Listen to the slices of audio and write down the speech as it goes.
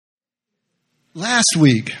Last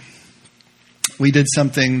week, we did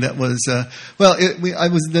something that was,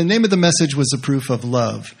 the name of the message was A Proof of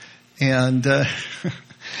Love. And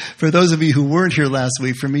for those of you who weren't here last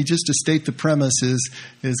week, for me just to state the premise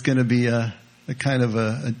is going to be a kind of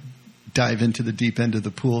a dive into the deep end of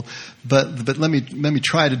the pool. But let me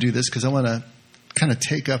try to do this because I want to kind of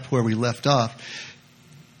take up where we left off.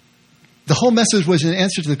 The whole message was an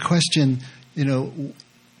answer to the question,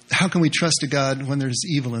 how can we trust a God when there's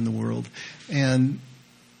evil in the world? And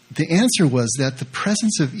the answer was that the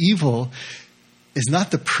presence of evil is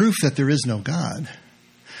not the proof that there is no God.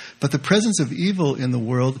 But the presence of evil in the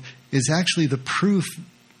world is actually the proof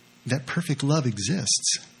that perfect love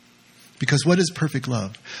exists. Because what is perfect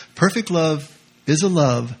love? Perfect love is a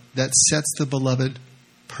love that sets the beloved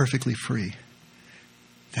perfectly free.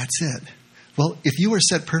 That's it. Well, if you are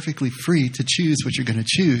set perfectly free to choose what you're going to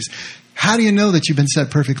choose, how do you know that you've been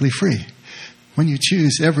set perfectly free? When you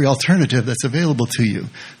choose every alternative that's available to you.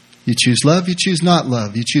 You choose love, you choose not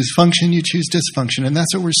love. You choose function, you choose dysfunction. And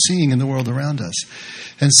that's what we're seeing in the world around us.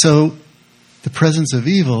 And so the presence of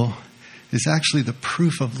evil is actually the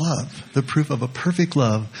proof of love, the proof of a perfect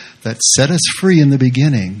love that set us free in the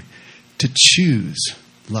beginning to choose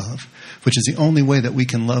love, which is the only way that we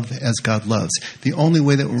can love as God loves, the only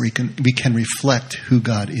way that we can reflect who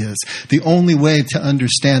God is, the only way to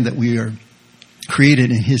understand that we are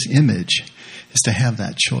created in His image is to have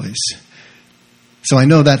that choice. So I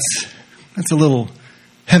know that's a little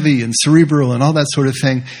heavy and cerebral and all that sort of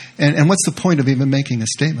thing. And what's the point of even making a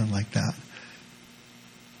statement like that?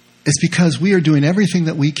 It's because we are doing everything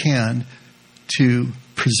that we can to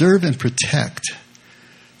preserve and protect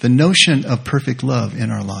the notion of perfect love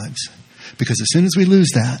in our lives. Because as soon as we lose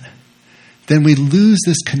that, then we lose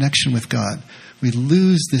this connection with God. We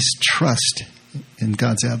lose this trust in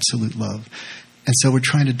God's absolute love. And so we're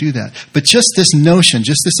trying to do that. But just this notion,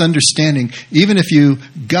 just this understanding, even if you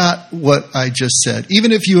got what I just said,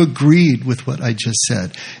 even if you agreed with what I just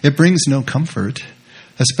said, it brings no comfort,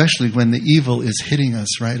 especially when the evil is hitting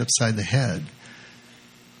us right upside the head.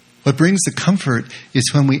 What brings the comfort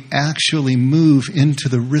is when we actually move into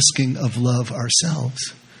the risking of love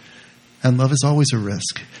ourselves. And love is always a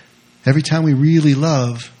risk. Every time we really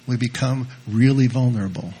love, we become really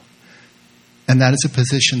vulnerable. And that is a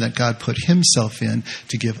position that God put Himself in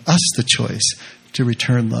to give us the choice to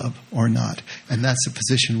return love or not. And that's the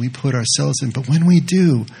position we put ourselves in. But when we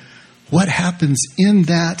do, what happens in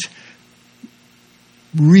that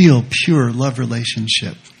real, pure love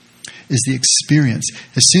relationship is the experience.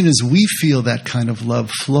 As soon as we feel that kind of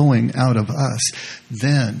love flowing out of us,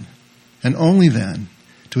 then, and only then,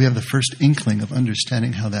 do we have the first inkling of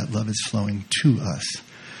understanding how that love is flowing to us.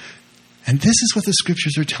 And this is what the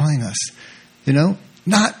Scriptures are telling us.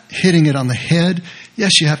 Not hitting it on the head.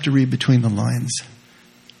 Yes, you have to read between the lines.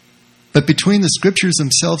 But between the Scriptures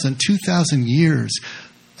themselves and 2,000 years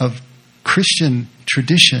of Christian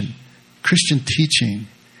tradition, Christian teaching,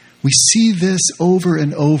 we see this over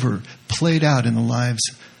and over played out in the lives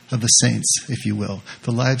of the saints, if you will,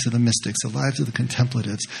 the lives of the mystics, the lives of the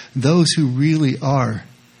contemplatives, those who really are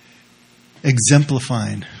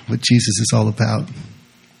exemplifying what Jesus is all about.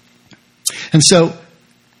 And so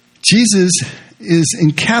Jesus is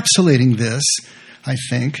encapsulating this, I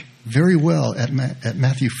think, very well at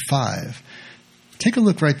Matthew 5. Take a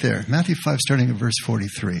look right there. Matthew 5, starting at verse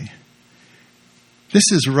 43.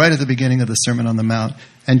 This is right at the beginning of the Sermon on the Mount.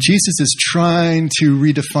 And Jesus is trying to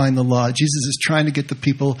redefine the law. Jesus is trying to get the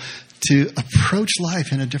people to approach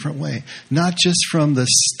life in a different way. Not just from the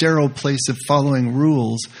sterile place of following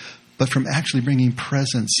rules, but from actually bringing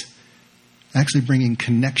presence, actually bringing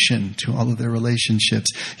connection to all of their relationships.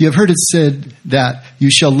 You have heard it said that you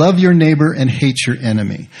shall love your neighbor and hate your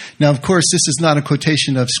enemy. Now, of course, this is not a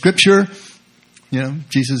quotation of Scripture.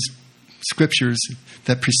 Jesus' Scriptures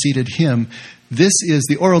that preceded him. This is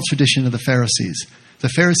the oral tradition of the Pharisees. The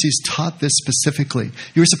Pharisees taught this specifically.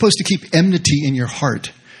 You were supposed to keep enmity in your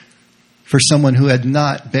heart for someone who had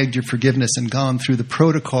not begged your forgiveness and gone through the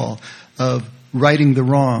protocol of righting the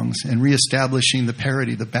wrongs and reestablishing the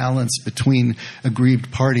parity, the balance between aggrieved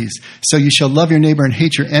parties. So you shall love your neighbor and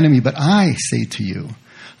hate your enemy. But I say to you,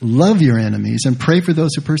 love your enemies and pray for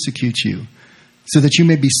those who persecute you, so that you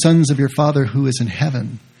may be sons of your Father who is in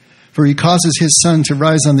heaven. For He causes His sun to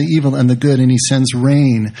rise on the evil and the good, and He sends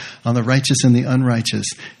rain on the righteous and the unrighteous.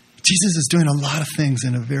 Jesus is doing a lot of things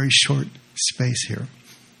in a very short space here.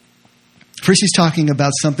 First, He's talking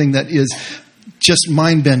about something that is just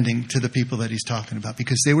mind-bending to the people that He's talking about,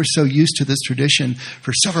 because they were so used to this tradition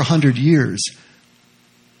for several hundred years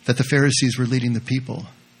that the Pharisees were leading the people.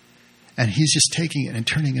 And He's just taking it and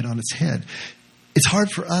turning it on its head. It's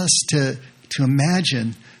hard for us to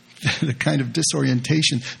imagine the kind of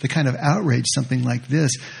disorientation, the kind of outrage something like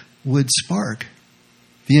this would spark.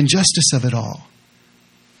 The injustice of it all.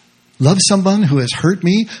 Love someone who has hurt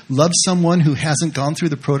me. Love someone who hasn't gone through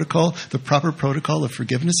the proper protocol of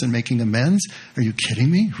forgiveness and making amends. Are you kidding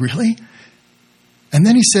me? Really? And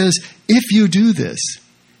then he says, if you do this,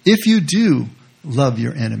 if you do love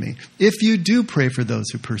your enemy, if you do pray for those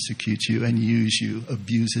who persecute you and use you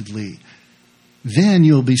abusedly, then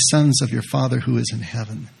you'll be sons of your Father who is in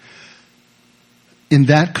heaven. In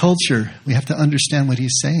that culture, we have to understand what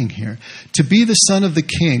he's saying here. To be the son of the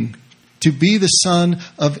king, to be the son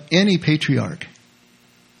of any patriarch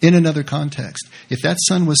in another context, if that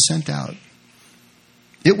son was sent out,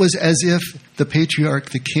 it was as if the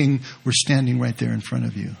patriarch, the king, were standing right there in front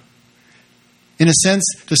of you. In a sense,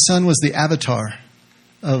 the son was the avatar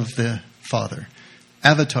of the father,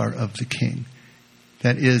 avatar of the king.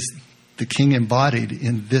 That is, the king embodied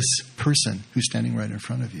in this person who's standing right in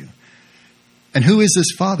front of you. And who is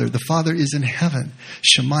this Father? The Father is in heaven.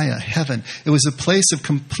 Shemaiah, heaven. It was a place of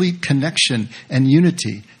complete connection and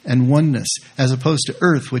unity and oneness, as opposed to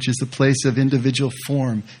earth, which is the place of individual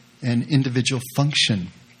form and individual function.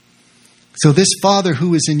 So this Father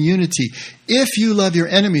who is in unity, if you love your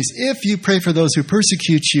enemies, if you pray for those who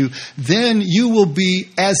persecute you, then you will be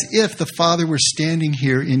as if the Father were standing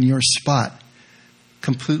here in your spot,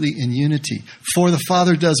 completely in unity. For the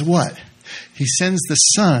Father does what? He sends the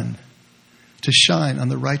sun to shine on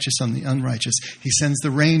the righteous, on the unrighteous. He sends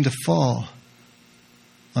the rain to fall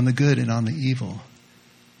on the good and on the evil.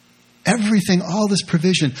 Everything, all this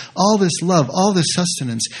provision, all this love, all this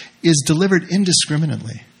sustenance is delivered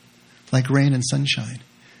indiscriminately, like rain and sunshine.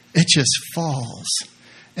 It just falls.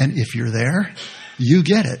 And if you're there, you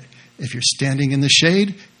get it. If you're standing in the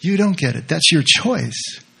shade, you don't get it. That's your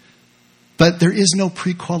choice. But there is no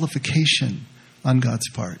pre-qualification on God's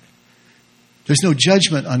part. There's no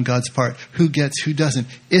judgment on God's part. Who gets, who doesn't.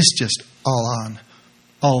 It's just all on,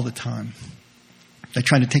 all the time. Like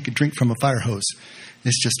trying to take a drink from a fire hose.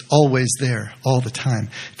 It's just always there, all the time.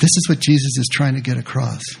 This is what Jesus is trying to get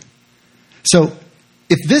across. So,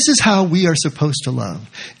 if this is how we are supposed to love,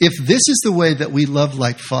 if this is the way that we love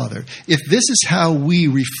like Father, if this is how we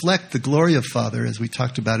reflect the glory of Father, as we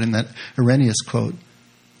talked about in that Irenaeus quote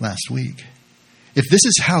last week, if this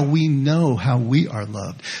is how we know how we are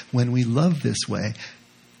loved, when we love this way,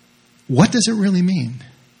 what does it really mean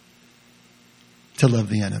to love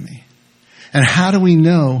the enemy? And how do we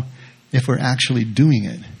know if we're actually doing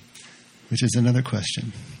it? Which is another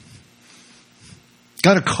question.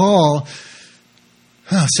 Got a call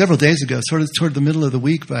several days ago, sort of toward the middle of the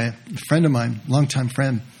week, by a friend of mine, longtime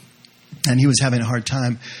friend, and he was having a hard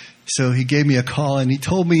time. So he gave me a call, and he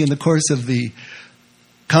told me in the course of the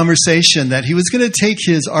conversation that he was going to take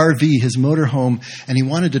his RV, his motorhome, and he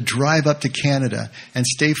wanted to drive up to Canada and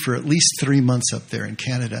stay for at least 3 months up there in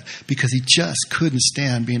Canada because he just couldn't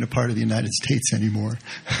stand being a part of the United States anymore.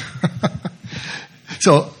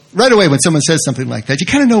 So right away when someone says something like that, you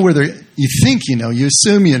kind of know where you think you know, you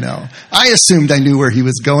assume you know. I assumed I knew where he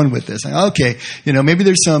was going with this. Okay, maybe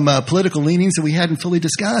there's some political leanings that we hadn't fully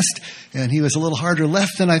discussed, and he was a little harder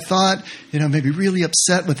left than I thought, maybe really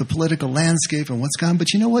upset with the political landscape and what's gone.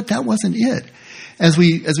 But you know what? That wasn't it. As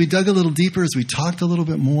we dug a little deeper, as we talked a little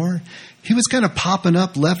bit more, he was kind of popping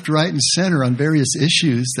up left, right, and center on various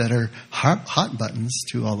issues that are hot buttons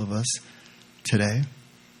to all of us today.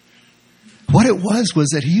 What it was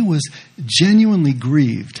that he was genuinely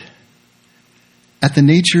grieved at the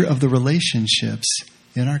nature of the relationships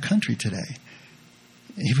in our country today.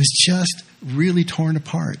 He was just really torn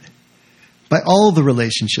apart by all the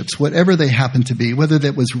relationships, whatever they happen to be, whether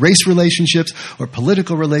that was race relationships or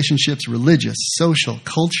political relationships, religious, social,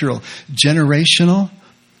 cultural, generational.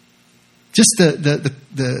 Just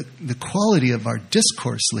the quality of our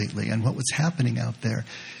discourse lately and what was happening out there.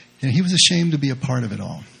 He was ashamed to be a part of it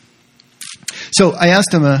all. So I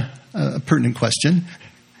asked him a pertinent question.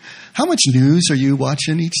 How much news are you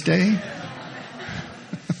watching each day?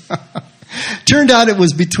 Turned out it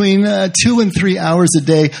was between 2 and 3 hours a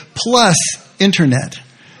day plus internet.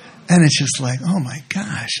 And it's just like, oh my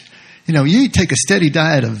gosh. You take a steady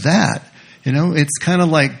diet of that. It's kind of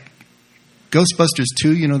like Ghostbusters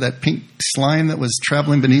 2, that pink slime that was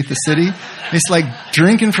traveling beneath the city. It's like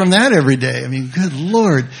drinking from that every day. I mean, good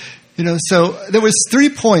Lord. So there was 3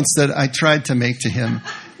 points that I tried to make to him,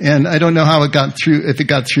 and I don't know how it got through, if it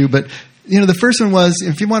got through, but, the first one was,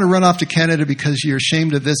 if you want to run off to Canada because you're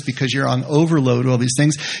ashamed of this, because you're on overload, all these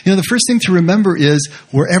things, the first thing to remember is,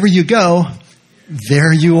 wherever you go,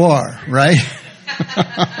 there you are, right?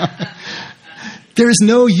 There's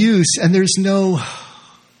no use and there's no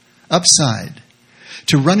upside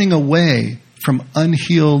to running away from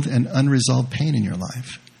unhealed and unresolved pain in your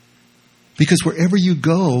life. Because wherever you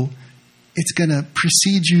go, it's going to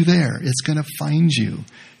precede you there. It's going to find you.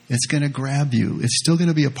 It's going to grab you. It's still going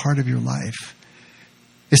to be a part of your life.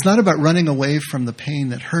 It's not about running away from the pain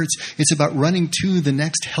that hurts. It's about running to the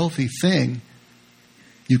next healthy thing.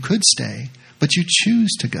 You could stay, but you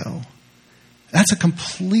choose to go. That's a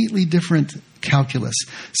completely different calculus,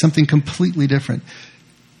 something completely different.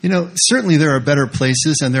 Certainly there are better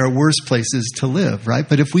places and there are worse places to live, right?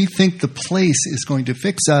 But if we think the place is going to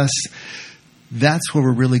fix us, that's where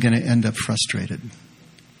we're really going to end up frustrated.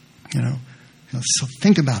 So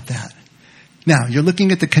think about that. Now, you're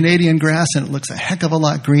looking at the Canadian grass and it looks a heck of a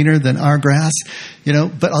lot greener than our grass,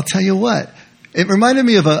 but I'll tell you what. It reminded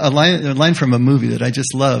me of a line from a movie that I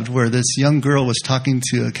just loved where this young girl was talking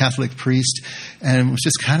to a Catholic priest and it was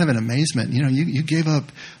just kind of an amazement. You gave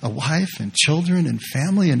up a wife and children and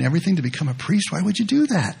family and everything to become a priest. Why would you do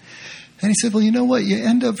that? And he said, well, you know what? You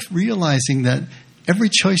end up realizing that every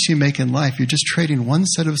choice you make in life, you're just trading one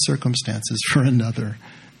set of circumstances for another.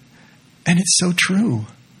 And it's so true.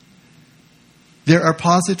 There are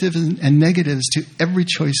positives and negatives to every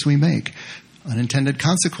choice we make. Unintended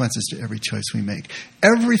consequences to every choice we make.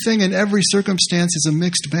 Everything in every circumstance is a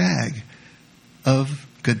mixed bag of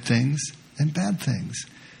good things and bad things.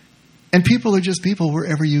 And people are just people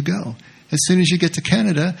wherever you go. As soon as you get to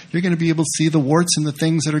Canada, you're going to be able to see the warts and the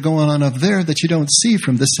things that are going on up there that you don't see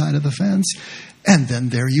from this side of the fence. And then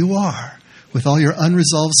there you are, with all your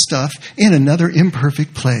unresolved stuff in another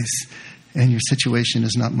imperfect place. And your situation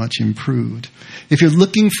is not much improved. If you're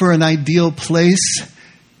looking for an ideal place,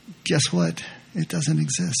 guess what? It doesn't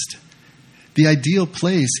exist. The ideal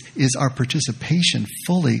place is our participation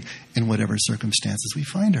fully in whatever circumstances we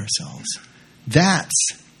find ourselves.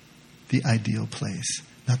 That's the ideal place.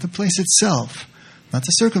 Not the place itself, not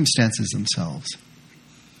the circumstances themselves,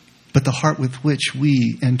 but the heart with which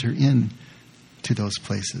we enter into those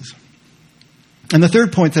places. And the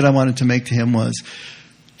third point that I wanted to make to him was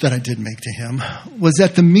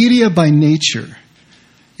that the media by nature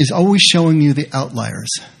is always showing you the outliers.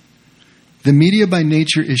 The media by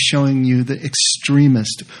nature is showing you the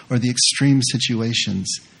extremist or the extreme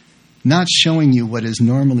situations, not showing you what is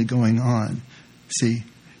normally going on. See,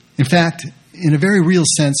 in fact, in a very real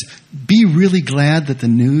sense, be really glad that the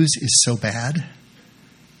news is so bad.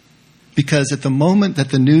 Because at the moment that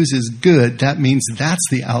the news is good, that means that's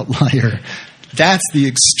the outlier. That's the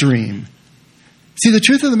extreme. See, the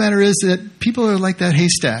truth of the matter is that people are like that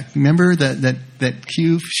haystack. Remember that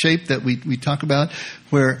Q shape that we talk about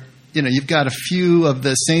where, you've got a few of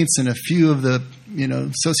the saints and a few of the,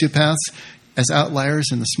 sociopaths as outliers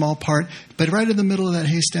in the small part. But right in the middle of that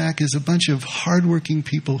haystack is a bunch of hardworking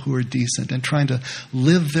people who are decent and trying to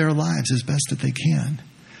live their lives as best that they can.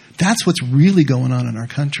 That's what's really going on in our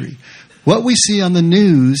country. What we see on the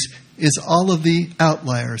news is all of the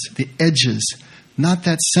outliers, the edges, not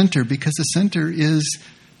that center, because the center is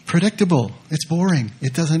predictable. It's boring.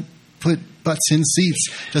 It doesn't put butts in seats.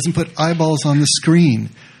 It doesn't put eyeballs on the screen,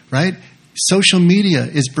 right? Social media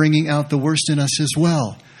is bringing out the worst in us as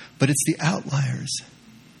well, but it's the outliers.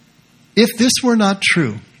 If this were not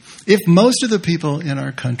true, if most of the people in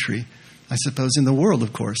our country, I suppose in the world,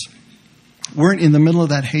 of course, weren't in the middle of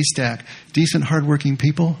that haystack, decent, hardworking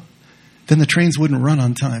people, then the trains wouldn't run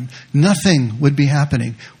on time. Nothing would be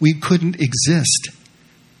happening. We couldn't exist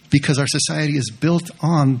because our society is built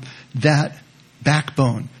on that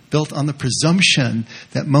backbone, built on the presumption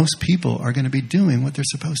that most people are going to be doing what they're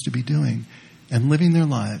supposed to be doing and living their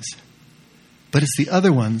lives. But it's the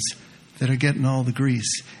other ones that are getting all the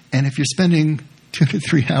grease. And if you're spending 2 to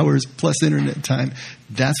 3 hours plus internet time,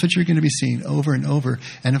 that's what you're going to be seeing over and over.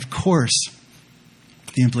 And of course,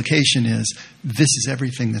 the implication is this is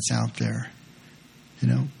everything that's out there,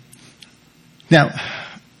 Now,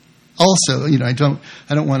 also, I don't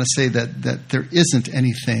want to say that there isn't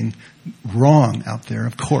anything wrong out there.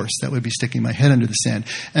 Of course, that would be sticking my head under the sand.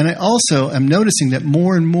 And I also am noticing that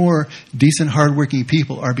more and more decent, hardworking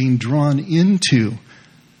people are being drawn into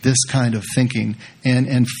this kind of thinking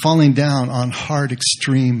and falling down on hard,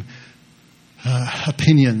 extreme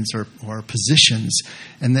opinions or positions,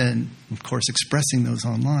 and then, of course, expressing those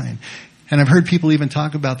online. And I've heard people even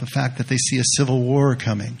talk about the fact that they see a civil war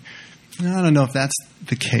coming. I don't know if that's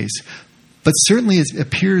the case, but certainly it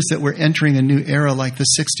appears that we're entering a new era like the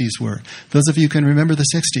 60s were. Those of you who can remember the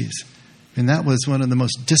 60s, and that was one of the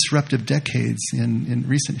most disruptive decades in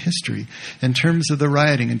recent history in terms of the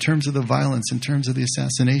rioting, in terms of the violence, in terms of the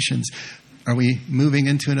assassinations. Are we moving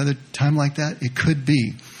into another time like that? It could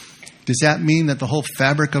be. Does that mean that the whole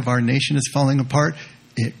fabric of our nation is falling apart?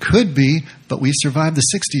 It could be, but we survived the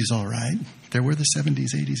 60s all right. There were the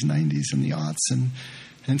 70s, 80s, 90s, and the aughts.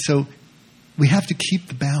 And so we have to keep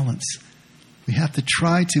the balance. We have to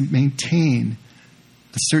try to maintain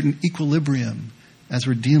a certain equilibrium as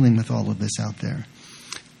we're dealing with all of this out there.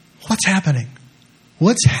 What's happening?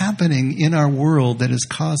 What's happening in our world that is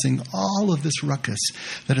causing all of this ruckus,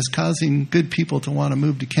 that is causing good people to want to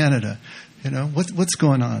move to Canada? What's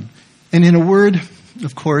going on? And in a word,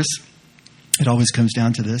 of course, it always comes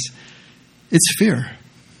down to this. It's fear.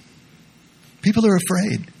 People are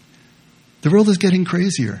afraid. The world is getting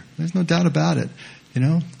crazier. There's no doubt about it.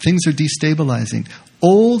 Things are destabilizing.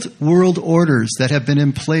 Old world orders that have been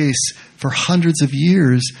in place for hundreds of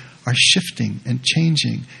years are shifting and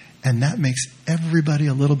changing. And that makes everybody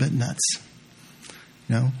a little bit nuts.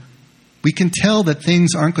 We can tell that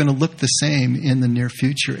things aren't going to look the same in the near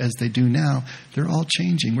future as they do now. They're all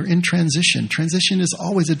changing. We're in transition. Transition is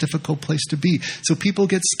always a difficult place to be. So people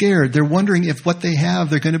get scared. They're wondering if what they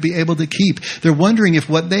have, they're going to be able to keep. They're wondering if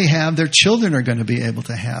what they have, their children are going to be able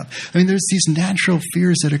to have. There's these natural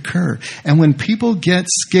fears that occur. And when people get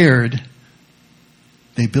scared,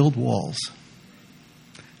 they build walls.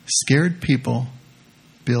 Scared people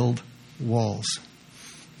build walls.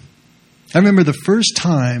 I remember the first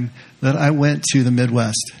time that I went to the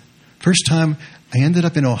Midwest. First time I ended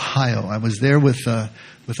up in Ohio. I was there with a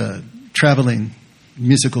traveling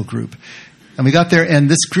musical group. And we got there, and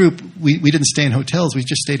this group, we didn't stay in hotels. We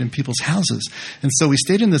just stayed in people's houses. And so we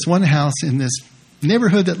stayed in this one house in this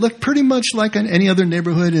neighborhood that looked pretty much like any other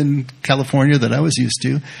neighborhood in California that I was used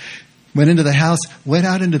to. Went into the house, went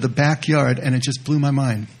out into the backyard, and it just blew my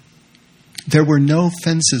mind. There were no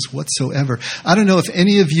fences whatsoever. I don't know if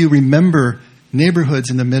any of you remember neighborhoods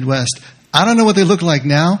in the Midwest. I don't know what they look like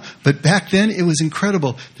now, but back then it was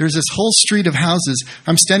incredible. There's this whole street of houses.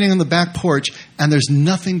 I'm standing on the back porch, and there's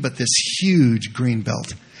nothing but this huge green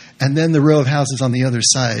belt. And then the row of houses on the other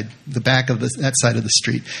side, the back of that side of the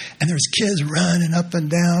street. And there's kids running up and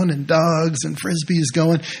down, and dogs and frisbees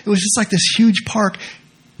going. It was just like this huge park.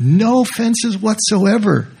 No fences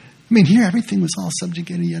whatsoever. Here everything was all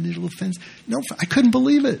subjugated. You had a little fence. No, I couldn't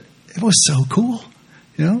believe it. It was so cool.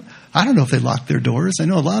 I don't know if they locked their doors. I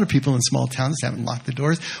know a lot of people in small towns haven't locked their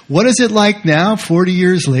doors. What is it like now, 40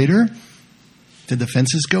 years later? Did the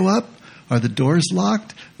fences go up? Are the doors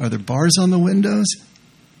locked? Are there bars on the windows?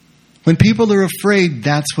 When people are afraid,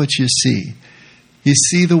 that's what you see. You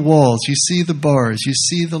see the walls. You see the bars. You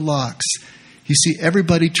see the locks. You see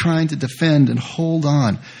everybody trying to defend and hold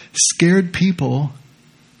on. Scared people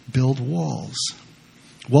build walls.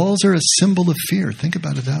 Walls are a symbol of fear. Think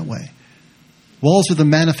about it that way. Walls are the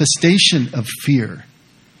manifestation of fear.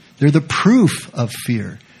 They're the proof of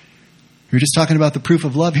fear. We were just talking about the proof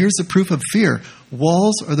of love. Here's the proof of fear.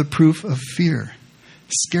 Walls are the proof of fear.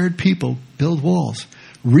 Scared people build walls.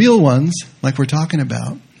 Real ones, like we're talking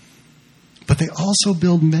about, but they also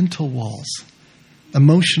build mental walls,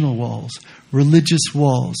 emotional walls, religious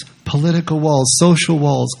walls, political walls, social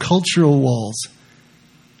walls, cultural walls.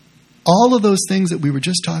 All of those things that we were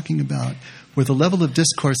just talking about, where the level of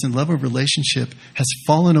discourse and level of relationship has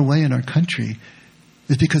fallen away in our country,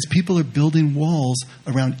 is because people are building walls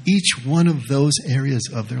around each one of those areas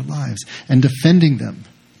of their lives and defending them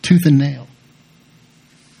tooth and nail.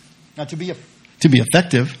 Now, to be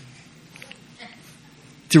effective,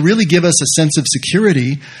 to really give us a sense of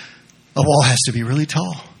security, a wall has to be really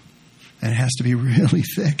tall and it has to be really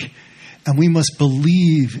thick. And we must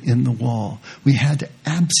believe in the wall. We had to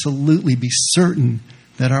absolutely be certain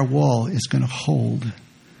that our wall is going to hold.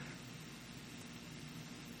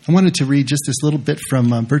 I wanted to read just this little bit from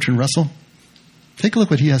Bertrand Russell. Take a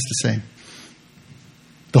look what he has to say.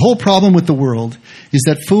 The whole problem with the world is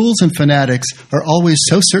that fools and fanatics are always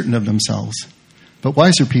so certain of themselves, but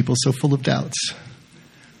wiser people so full of doubts.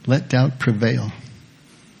 Let doubt prevail.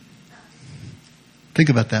 Think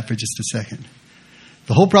about that for just a second.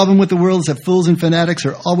 The whole problem with the world is that fools and fanatics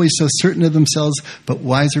are always so certain of themselves, but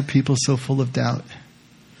wiser people so full of doubt.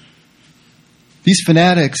 These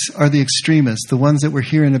fanatics are the extremists, the ones that we're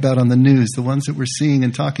hearing about on the news, the ones that we're seeing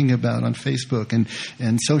and talking about on Facebook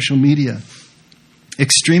and social media.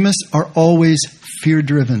 Extremists are always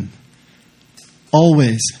fear-driven.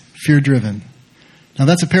 Always fear-driven. Now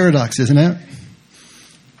that's a paradox, isn't it?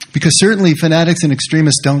 Because certainly fanatics and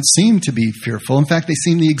extremists don't seem to be fearful. In fact, they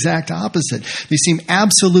seem the exact opposite. They seem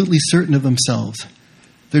absolutely certain of themselves.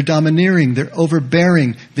 They're domineering. They're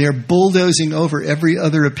overbearing. They're bulldozing over every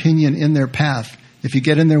other opinion in their path. If you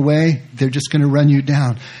get in their way, they're just going to run you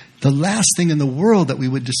down. The last thing in the world that we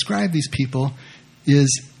would describe these people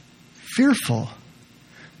is fearful.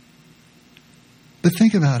 But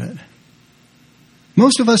think about it.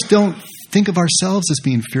 Most of us don't think of ourselves as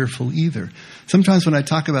being fearful either. Sometimes when I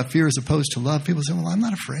talk about fear as opposed to love, people say, well, I'm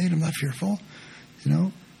not afraid, I'm not fearful.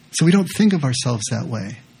 So we don't think of ourselves that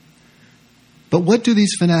way. But what do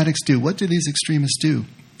these fanatics do? What do these extremists do?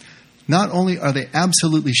 Not only are they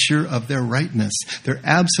absolutely sure of their rightness, they're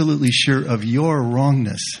absolutely sure of your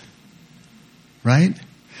wrongness. Right?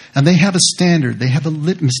 And they have a standard, they have a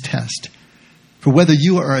litmus test for whether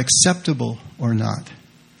you are acceptable or not.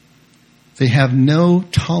 They have no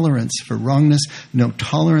tolerance for wrongness, no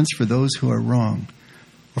tolerance for those who are wrong,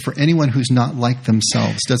 or for anyone who's not like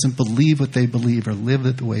themselves, doesn't believe what they believe or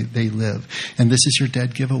live the way they live. And this is your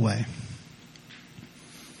dead giveaway.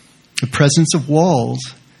 The presence of walls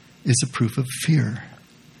is a proof of fear.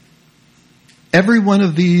 Every one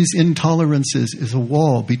of these intolerances is a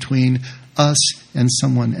wall between us and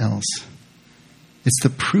someone else. It's the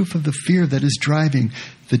proof of the fear that is driving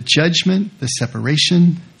the judgment, the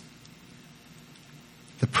separation,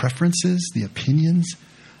 the preferences, the opinions.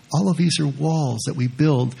 All of these are walls that we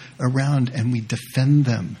build around and we defend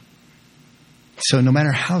them. So no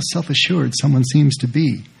matter how self-assured someone seems to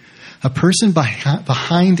be, a person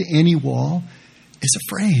behind any wall is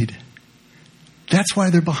afraid. That's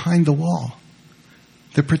why they're behind the wall.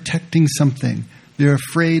 They're protecting something. They're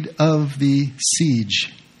afraid of the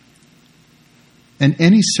siege. And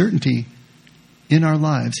any certainty in our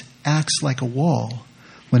lives acts like a wall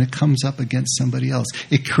when it comes up against somebody else.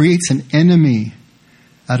 It creates an enemy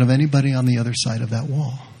out of anybody on the other side of that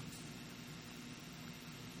wall.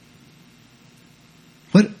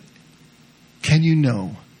 What can you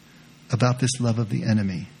know about this love of the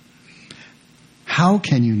enemy? How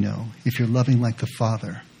can you know if you're loving like the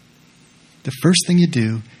Father? The first thing you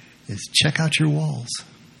do is check out your walls.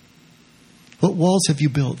 What walls have you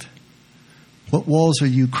built? What walls are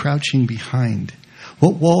you crouching behind?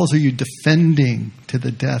 What walls are you defending to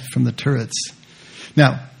the death from the turrets?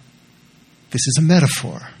 Now, this is a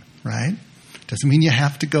metaphor, right? Doesn't mean you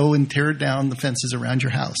have to go and tear down the fences around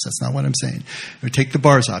your house. That's not what I'm saying. Or take the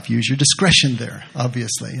bars off. Use your discretion there,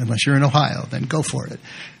 obviously. Unless you're in Ohio, then go for it.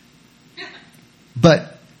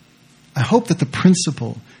 But I hope that the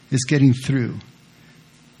principle is getting through.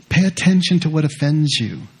 Pay attention to what offends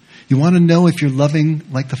you. You want to know if you're loving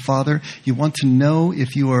like the Father? You want to know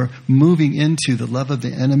if you are moving into the love of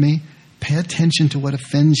the enemy? Pay attention to what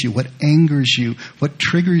offends you, what angers you, what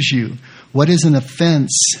triggers you. What is an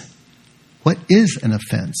offense? What is an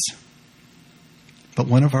offense? But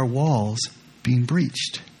one of our walls being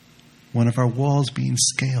breached. One of our walls being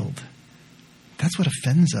scaled. That's what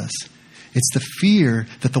offends us. It's the fear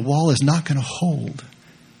that the wall is not going to hold.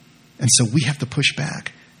 And so we have to push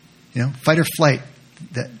back. Fight or flight.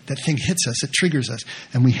 That thing hits us, it triggers us,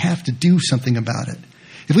 and we have to do something about it.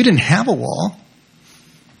 If we didn't have a wall,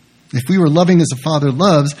 if we were loving as the Father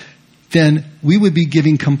loves, then we would be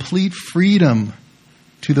giving complete freedom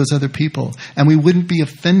to those other people, and we wouldn't be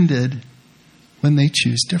offended when they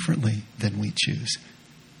choose differently than we choose.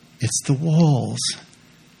 It's the walls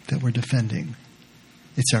that we're defending.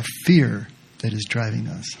 It's our fear that is driving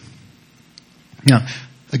us. Now,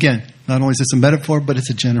 again, not only is this a metaphor, but it's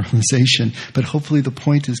a generalization. But hopefully the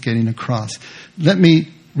point is getting across. Let me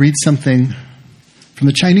read something from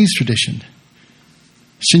the Chinese tradition.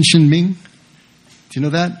 Xin Xin Ming. Do you know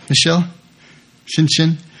that, Michelle? Xin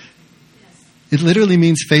Xin? Yes. It literally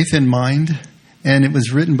means faith in mind. And it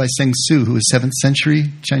was written by Zheng Su, who was 7th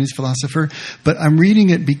century Chinese philosopher. But I'm reading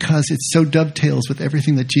it because it so dovetails with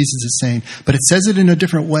everything that Jesus is saying. But it says it in a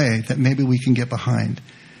different way that maybe we can get behind.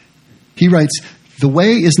 He writes, "The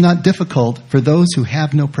way is not difficult for those who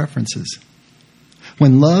have no preferences.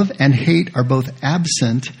 When love and hate are both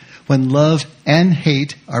absent,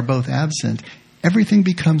 everything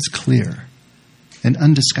becomes clear and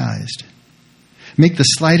undisguised. Make the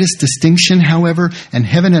slightest distinction, however, and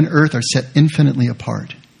heaven and earth are set infinitely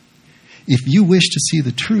apart. If you wish to see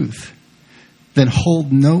the truth, then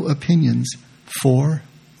hold no opinions for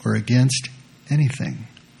or against anything.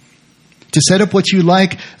 To set up what you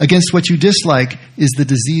like against what you dislike is the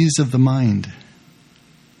disease of the mind.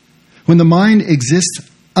 When the mind exists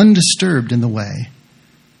undisturbed in the way,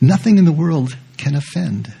 nothing in the world can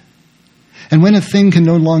offend. And when a thing can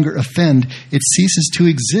no longer offend, it ceases to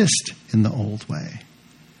exist in the old way.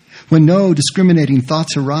 When no discriminating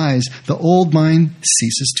thoughts arise, the old mind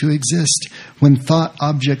ceases to exist. When thought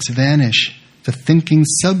objects vanish, the thinking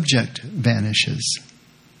subject vanishes.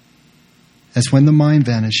 As when the mind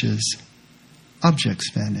vanishes, objects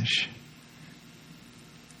vanish."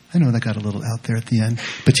 I know that got a little out there at the end,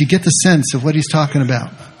 but you get the sense of what he's talking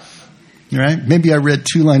about. All right? Maybe I read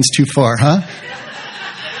 2 lines too far, huh?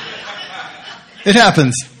 It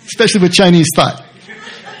happens, especially with Chinese thought.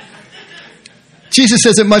 Jesus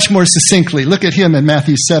says it much more succinctly. Look at him in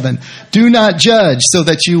Matthew 7. Do not judge so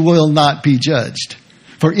that you will not be judged.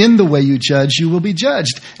 For in the way you judge, you will be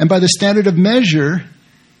judged. And by the standard of measure,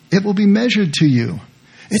 it will be measured to you.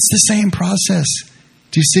 It's the same process.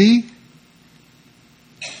 Do you see?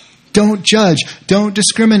 Don't judge. Don't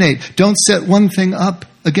discriminate. Don't set one thing up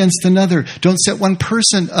against another. Don't set one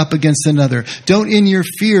person up against another. Don't, in your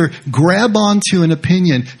fear, grab onto an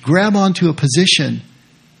opinion, grab onto a position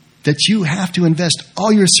that you have to invest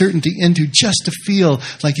all your certainty into just to feel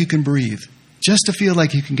like you can breathe, just to feel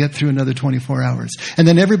like you can get through another 24 hours. And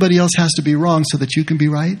then everybody else has to be wrong so that you can be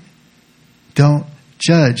right. Don't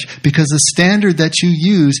judge, because the standard that you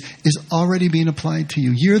use is already being applied to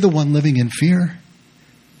you. You're the one living in fear.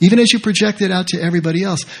 Even as you project it out to everybody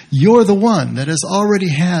else, you're the one that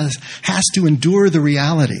has to endure the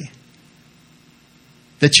reality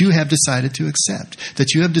that you have decided to accept,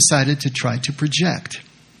 that you have decided to try to project.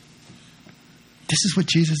 This is what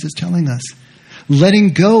Jesus is telling us. Letting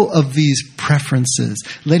go of these preferences,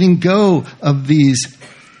 letting go of these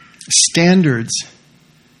standards,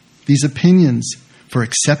 these opinions for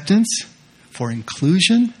acceptance, for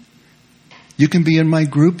inclusion. You can be in my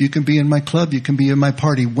group, you can be in my club, you can be in my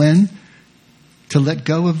party. When? To let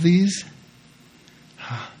go of these?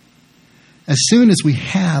 As soon as we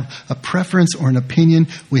have a preference or an opinion,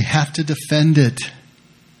 we have to defend it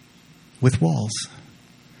with walls.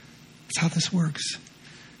 That's how this works.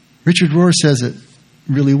 Richard Rohr says it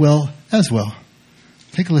really well as well.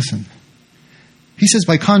 Take a listen. He says,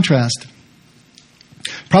 by contrast,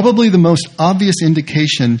 probably the most obvious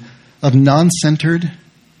indication of non-centered,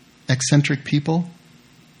 eccentric people,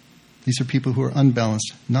 these are people who are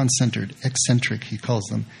unbalanced, non-centered, eccentric, he calls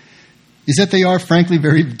them, is that they are, frankly,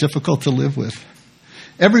 very difficult to live with.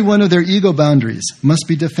 Every one of their ego boundaries must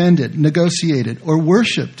be defended, negotiated, or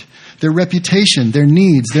worshipped. Their reputation, their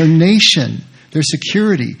needs, their nation, their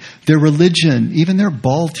security, their religion, even their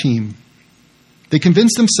ball team. They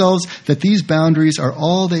convince themselves that these boundaries are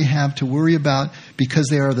all they have to worry about because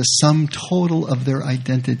they are the sum total of their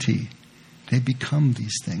identity. They become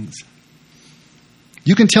these things.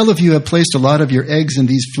 You can tell if you have placed a lot of your eggs in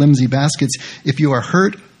these flimsy baskets if you are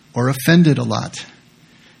hurt or offended a lot.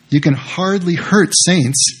 You can hardly hurt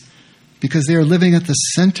saints because they are living at the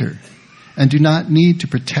center and do not need to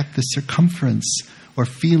protect the circumference or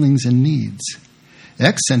feelings and needs.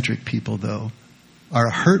 Eccentric people, though, are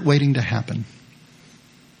a hurt waiting to happen.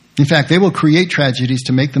 In fact, they will create tragedies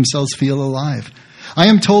to make themselves feel alive. I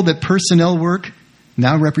am told that personnel work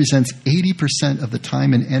now represents 80% of the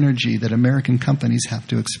time and energy that American companies have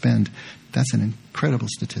to expend. That's an incredible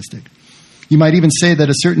statistic. You might even say that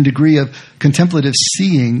a certain degree of contemplative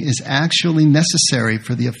seeing is actually necessary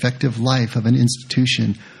for the effective life of an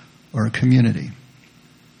institution or a community.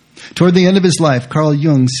 Toward the end of his life, Carl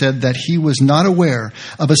Jung said that he was not aware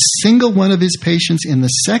of a single one of his patients in the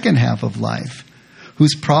second half of life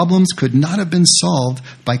whose problems could not have been solved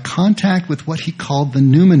by contact with what he called the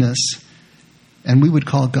numinous, and we would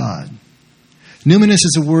call God. Numinous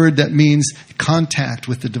is a word that means contact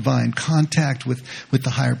with the divine, contact with the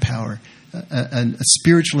higher power, a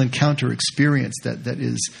spiritual encounter experience that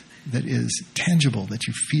is tangible, that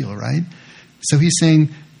you feel, right? So he's saying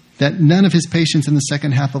that none of his patients in the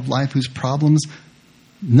second half of life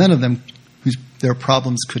their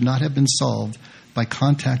problems could not have been solved by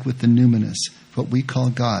contact with the numinous, what we call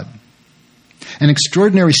God. An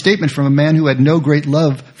extraordinary statement from a man who had no great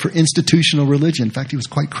love for institutional religion. In fact, he was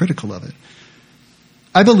quite critical of it.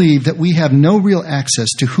 I believe that we have no real access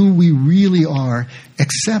to who we really are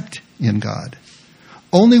except in God.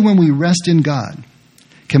 Only when we rest in God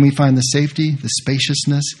can we find the safety, the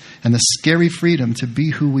spaciousness, and the scary freedom to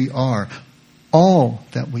be who we are, all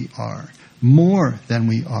that we are, more than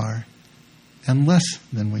we are, and less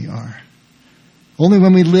than we are. Only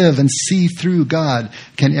when we live and see through God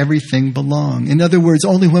can everything belong. In other words,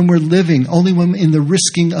 only when we're living, only when in the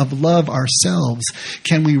risking of love ourselves,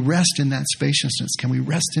 can we rest in that spaciousness. Can we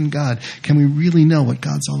rest in God? Can we really know what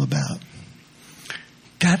God's all about?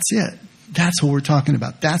 That's it. That's what we're talking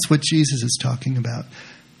about. That's what Jesus is talking about.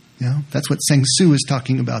 You know, that's what Sang Soo is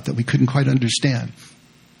talking about that we couldn't quite understand.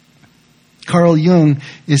 Carl Jung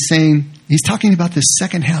is saying, he's talking about this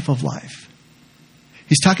second half of life.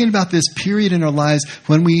 He's talking about this period in our lives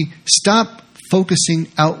when we stop focusing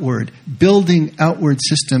outward, building outward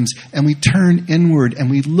systems, and we turn inward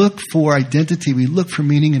and we look for identity, we look for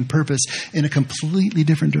meaning and purpose in a completely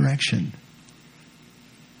different direction.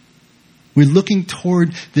 We're looking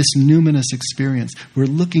toward this numinous experience. We're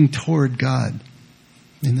looking toward God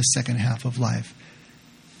in the second half of life.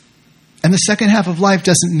 And the second half of life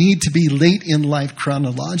doesn't need to be late in life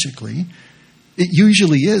chronologically. It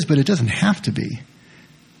usually is, but it doesn't have to be.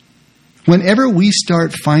 Whenever we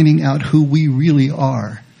start finding out who we really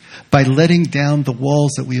are by letting down the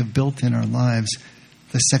walls that we have built in our lives,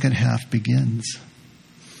 the second half begins.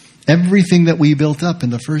 Everything that we built up in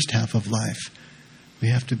the first half of life, we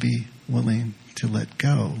have to be willing to let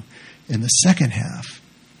go in the second half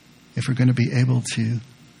if we're going to be able to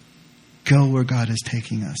go where God is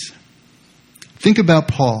taking us. Think about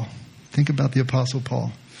Paul. Think about the Apostle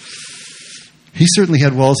Paul. He certainly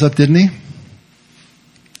had walls up, didn't he?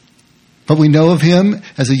 But we know of him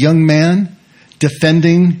as a young man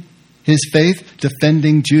defending his faith,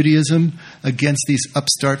 defending Judaism against these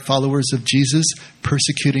upstart followers of Jesus,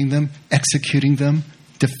 persecuting them, executing them,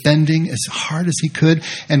 defending as hard as he could.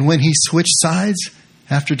 And when he switched sides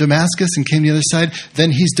after Damascus and came to the other side,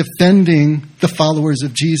 then he's defending the followers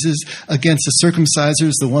of Jesus against the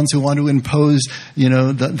circumcisers, the ones who want to impose,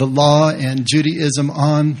 the law and Judaism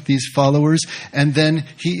on these followers. And then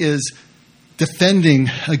he is defending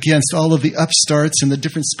against all of the upstarts and the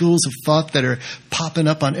different schools of thought that are popping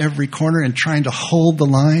up on every corner and trying to hold the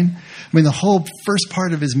line. I mean, the whole first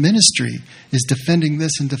part of his ministry is defending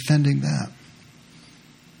this and defending that.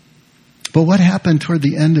 But what happened toward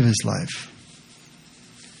the end of his life?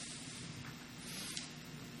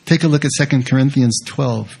 Take a look at 2 Corinthians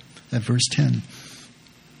 12 at verse 10.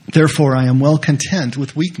 Therefore, I am well content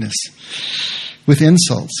with weakness, with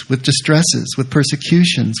insults, with distresses, with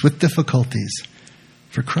persecutions, with difficulties,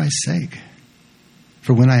 for Christ's sake.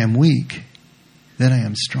 For when I am weak, then I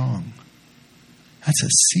am strong. That's a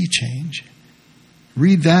sea change.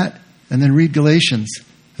 Read that, and then read Galatians,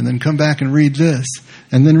 and then come back and read this,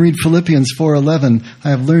 and then read Philippians 4:11. I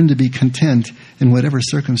have learned to be content in whatever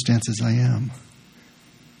circumstances I am.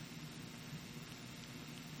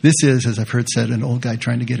 This is, as I've heard said, an old guy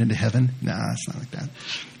trying to get into heaven. Nah, it's not like that.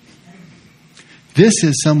 This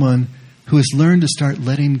is someone who has learned to start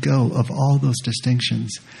letting go of all those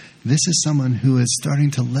distinctions. This is someone who is starting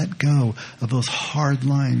to let go of those hard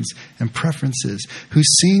lines and preferences, who's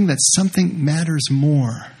seeing that something matters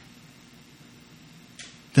more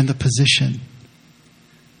than the position,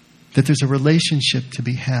 that there's a relationship to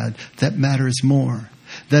be had that matters more,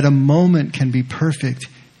 that a moment can be perfect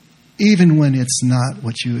even when it's not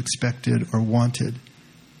what you expected or wanted,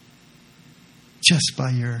 just by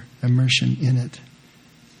your immersion in it.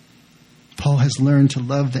 Paul has learned to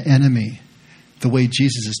love the enemy the way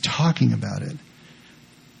Jesus is talking about it,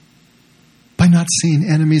 by not seeing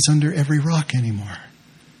enemies under every rock anymore.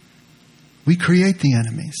 We create the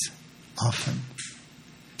enemies often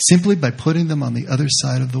simply by putting them on the other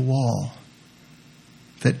side of the wall.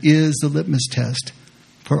 That is the litmus test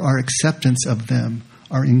for our acceptance of them,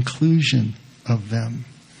 our inclusion of them.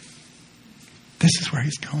 This is where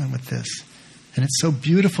he's going with this. And it's so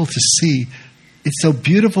beautiful to see. It's so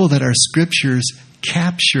beautiful that our scriptures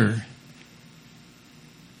capture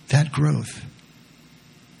that growth.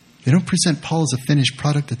 They don't present Paul as a finished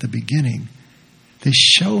product at the beginning. They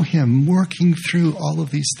show him working through all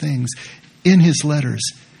of these things in his letters,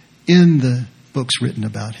 in the books written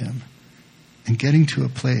about him, and getting to a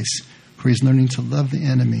place where he's learning to love the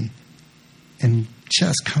enemy and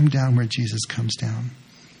just come down where Jesus comes down.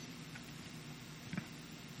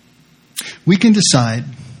 We can decide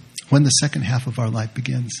when the second half of our life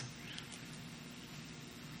begins.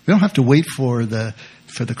 We don't have to wait for the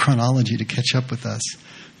chronology to catch up with us.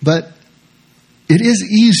 But it is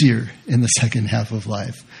easier in the second half of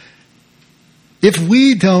life. If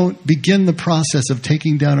we don't begin the process of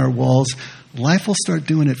taking down our walls, life will start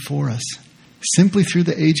doing it for us. Simply through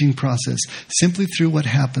the aging process. Simply through what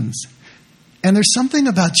happens. And there's something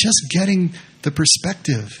about just getting the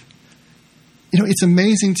perspective. It's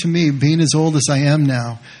amazing to me, being as old as I am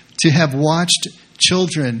now, to have watched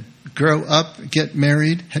children grow up, get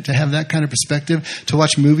married, to have that kind of perspective, to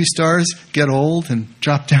watch movie stars get old and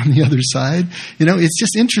drop down the other side. It's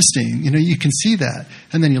just interesting. You can see that.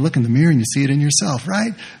 And then you look in the mirror and you see it in yourself,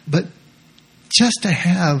 right? But just to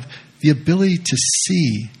have the ability to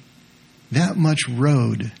see that much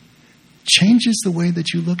road changes the way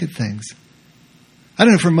that you look at things. I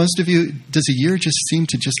don't know, for most of you, does a year just seem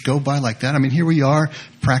to just go by like that? I mean, here we are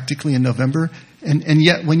practically in November. And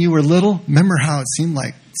yet when you were little, remember how it seemed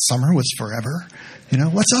like summer was forever?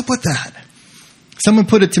 What's up with that? Someone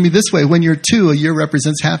put it to me this way: when you're 2, a year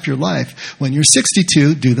represents half your life. When you're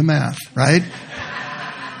 62, do the math, right?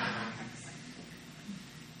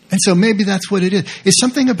 And so maybe that's what it is. It's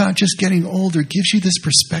something about just getting older, gives you this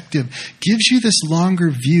perspective, gives you this longer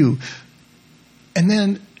view, and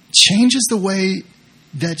then changes the way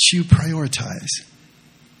that you prioritize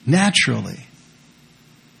naturally.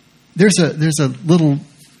 There's a little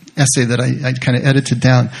essay that I kind of edited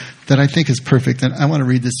down that I think is perfect. And I want to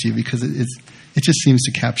read this to you because it just seems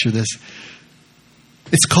to capture this.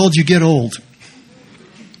 It's called You Get Old.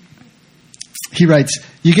 He writes,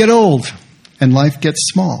 you get old and life gets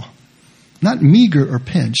small. Not meager or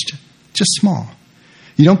pinched, just small.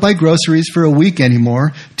 You don't buy groceries for a week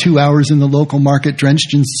anymore, 2 hours in the local market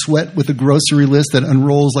drenched in sweat with a grocery list that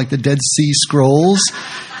unrolls like the Dead Sea Scrolls.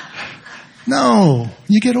 No,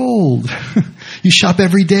 you get old. You shop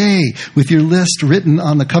every day with your list written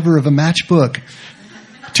on the cover of a matchbook.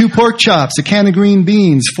 2 pork chops, a can of green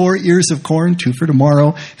beans, 4 ears of corn, 2 for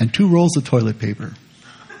tomorrow, and 2 rolls of toilet paper.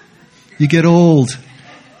 You get old.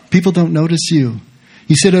 People don't notice you.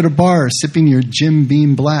 You sit at a bar sipping your Jim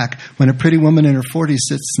Beam Black when a pretty woman in her 40s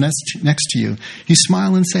sits next to you. You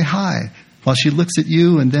smile and say hi while she looks at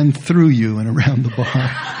you and then through you and around the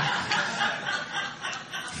bar.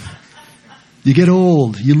 You get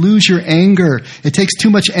old. You lose your anger. It takes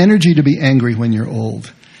too much energy to be angry when you're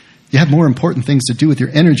old. You have more important things to do with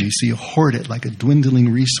your energy, so you hoard it like a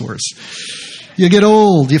dwindling resource. You get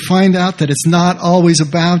old. You find out that it's not always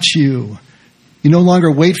about you. You no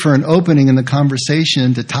longer wait for an opening in the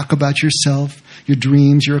conversation to talk about yourself, your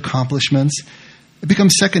dreams, your accomplishments. It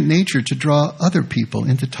becomes second nature to draw other people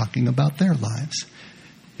into talking about their lives.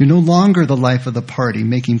 You're no longer the life of the party,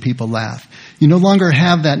 making people laugh. You no longer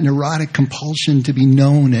have that neurotic compulsion to be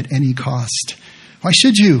known at any cost. Why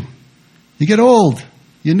should you? You get old.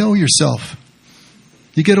 You know yourself.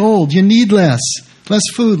 You get old. You need less. Less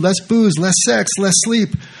food, less booze, less sex, less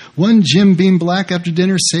sleep. 1 Jim Beam Black after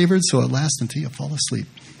dinner savored so it lasts until you fall asleep.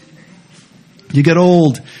 You get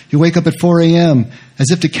old. You wake up at 4 a.m.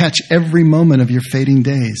 as if to catch every moment of your fading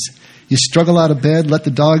days. You struggle out of bed, let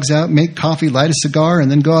the dogs out, make coffee, light a cigar,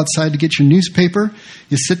 and then go outside to get your newspaper.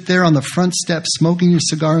 You sit there on the front step smoking your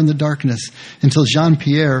cigar in the darkness until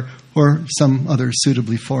Jean-Pierre, or some other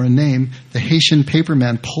suitably foreign name, the Haitian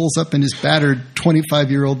paperman, pulls up in his battered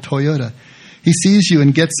 25-year-old Toyota. He sees you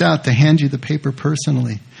and gets out to hand you the paper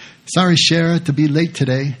personally. Sorry, Cher, to be late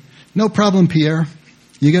today. No problem, Pierre.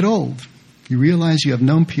 You get old. You realize you have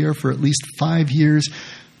known Pierre for at least 5 years,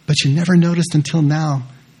 but you never noticed until now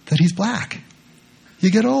that he's black.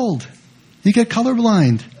 You get old. You get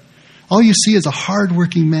colorblind. All you see is a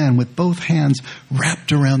hard-working man with both hands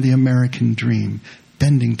wrapped around the American dream,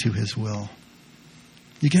 bending to his will.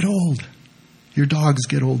 You get old. Your dogs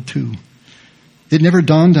get old too. It never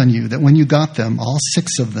dawned on you that when you got them, all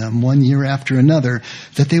 6 of them, 1 year after another,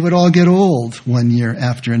 that they would all get old 1 year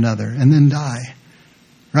after another and then die.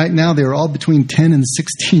 Right now, they are all between 10 and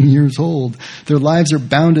 16 years old. Their lives are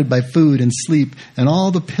bounded by food and sleep and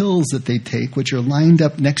all the pills that they take, which are lined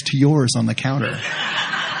up next to yours on the counter.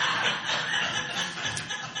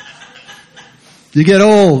 You get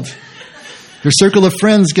old. Your circle of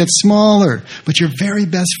friends gets smaller, but your very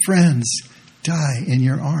best friends die in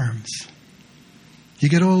your arms. You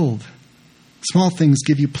get old. Small things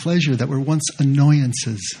give you pleasure that were once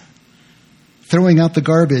annoyances. Throwing out the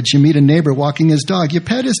garbage, you meet a neighbor walking his dog. You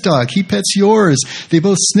pet his dog. He pets yours. They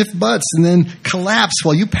both sniff butts and then collapse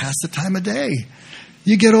while you pass the time of day.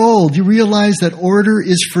 You get old. You realize that order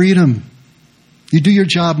is freedom. You do your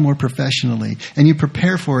job more professionally, and you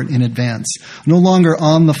prepare for it in advance. No longer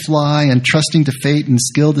on the fly and trusting to fate and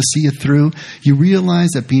skill to see you through. You realize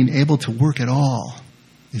that being able to work at all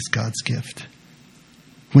is God's gift.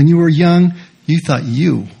 When you were young, you thought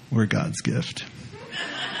you were God's gift.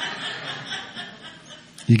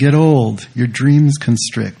 You get old. Your dreams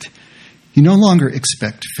constrict. You no longer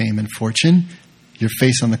expect fame and fortune. Your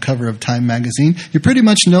face on the cover of Time magazine. You pretty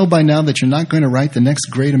much know by now that you're not going to write the next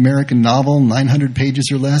great American novel, 900 pages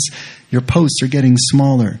or less. Your posts are getting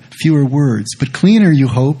smaller, fewer words, but cleaner, you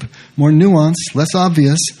hope, more nuanced, less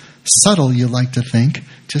obvious, subtle, you like to think,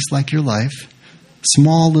 just like your life.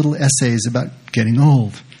 Small little essays about getting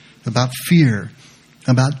old, about fear,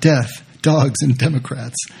 about death, dogs, and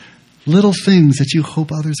Democrats. Little things that you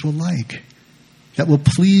hope others will like, that will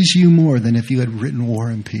please you more than if you had written War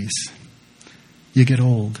and Peace. You get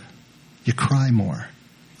old. You cry more,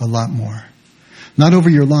 a lot more. Not over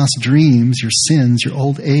your lost dreams, your sins, your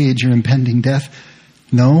old age, your impending death.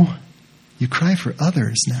 No, you cry for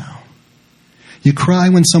others now. You cry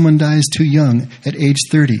when someone dies too young at age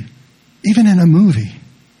 30, even in a movie.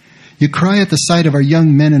 You cry at the sight of our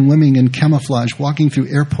young men and women in camouflage walking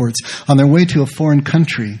through airports on their way to a foreign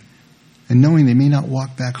country and knowing they may not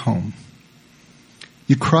walk back home.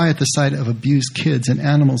 You cry at the sight of abused kids and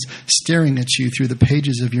animals staring at you through the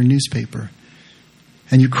pages of your newspaper.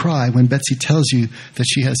 And you cry when Betsy tells you that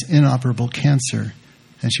she has inoperable cancer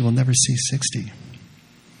and she will never see 60.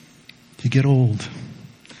 You get old.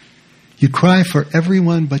 You cry for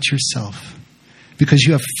everyone but yourself. because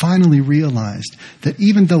you have finally realized that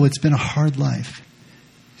even though it's been a hard life,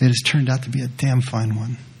 it has turned out to be a damn fine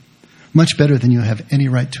one. Much better than you have any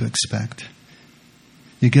right to expect.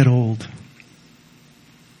 You get old.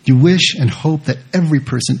 You wish and hope that every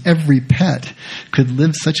person, every pet, could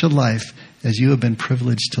live such a life as you have been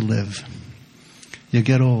privileged to live. You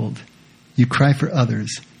get old. You cry for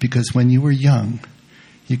others because when you were young,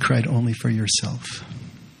 you cried only for yourself.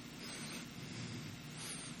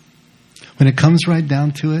 When it comes right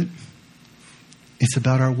down to it, it's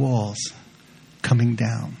about our walls coming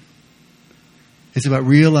down. It's about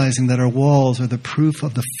realizing that our walls are the proof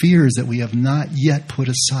of the fears that we have not yet put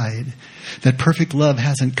aside, that perfect love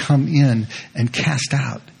hasn't come in and cast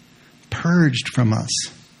out, purged from us.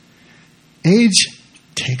 Age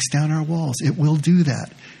takes down our walls. It will do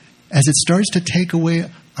that. As it starts to take away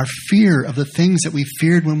our fear of the things that we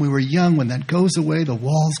feared when we were young, when that goes away, the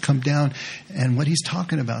walls come down, and what he's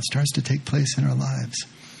talking about starts to take place in our lives.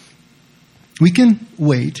 We can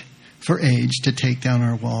wait for age to take down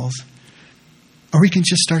our walls, or we can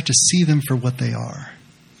just start to see them for what they are.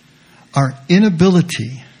 Our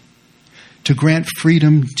inability to grant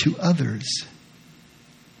freedom to others,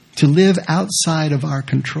 to live outside of our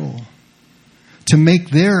control, to make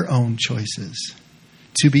their own choices,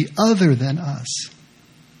 to be other than us,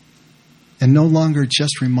 and no longer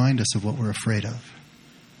just remind us of what we're afraid of.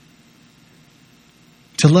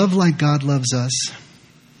 To love like God loves us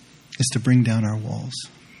is to bring down our walls.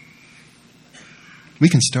 We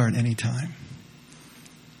can start any time.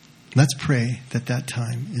 Let's pray that that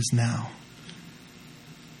time is now.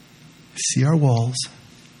 See our walls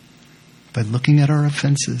by looking at our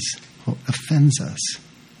offenses, what offends us,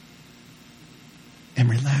 and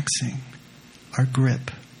relaxing our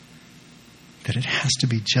grip that it has to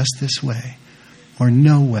be just this way or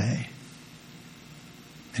no way.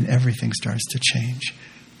 And everything starts to change.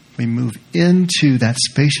 We move into that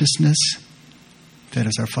spaciousness that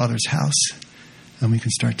is our Father's house, and we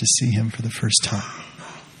can start to see him for the first time.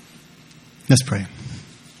 Let's pray.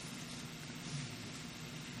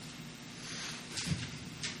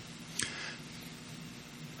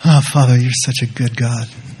 Oh, Father, you're such a good God.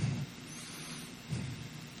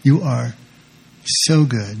 You are so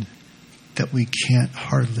good that we can't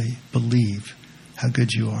hardly believe how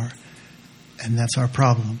good you are. And that's our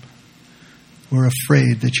problem. We're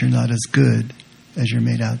afraid that you're not as good as you're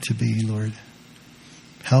made out to be, Lord.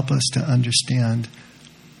 Help us to understand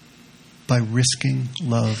by risking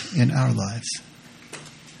love in our lives.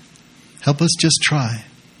 Help us just try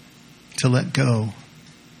to let go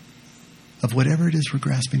of whatever it is we're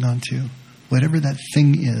grasping onto, whatever that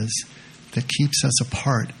thing is that keeps us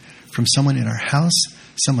apart from someone in our house,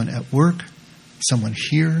 someone at work, someone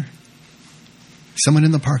here, someone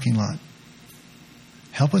in the parking lot.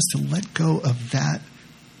 Help us to let go of that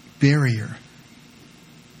barrier,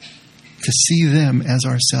 to see them as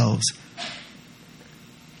ourselves,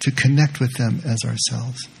 to connect with them as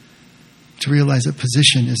ourselves, to realize that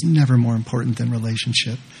position is never more important than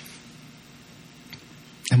relationship.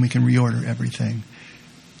 And we can reorder everything.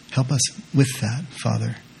 Help us with that,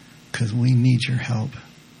 Father, because we need your help.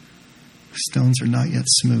 Stones are not yet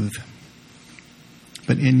smooth.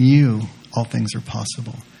 But in you, all things are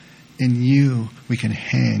possible. In you, we can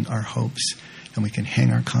hang our hopes and we can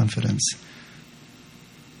hang our confidence.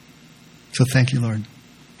 So thank you, Lord.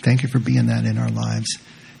 Thank you for being that in our lives.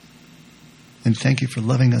 And thank you for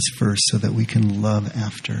loving us first so that we can love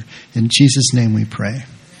after. In Jesus' name we pray.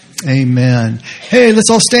 Amen. Hey, let's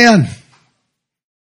all stand.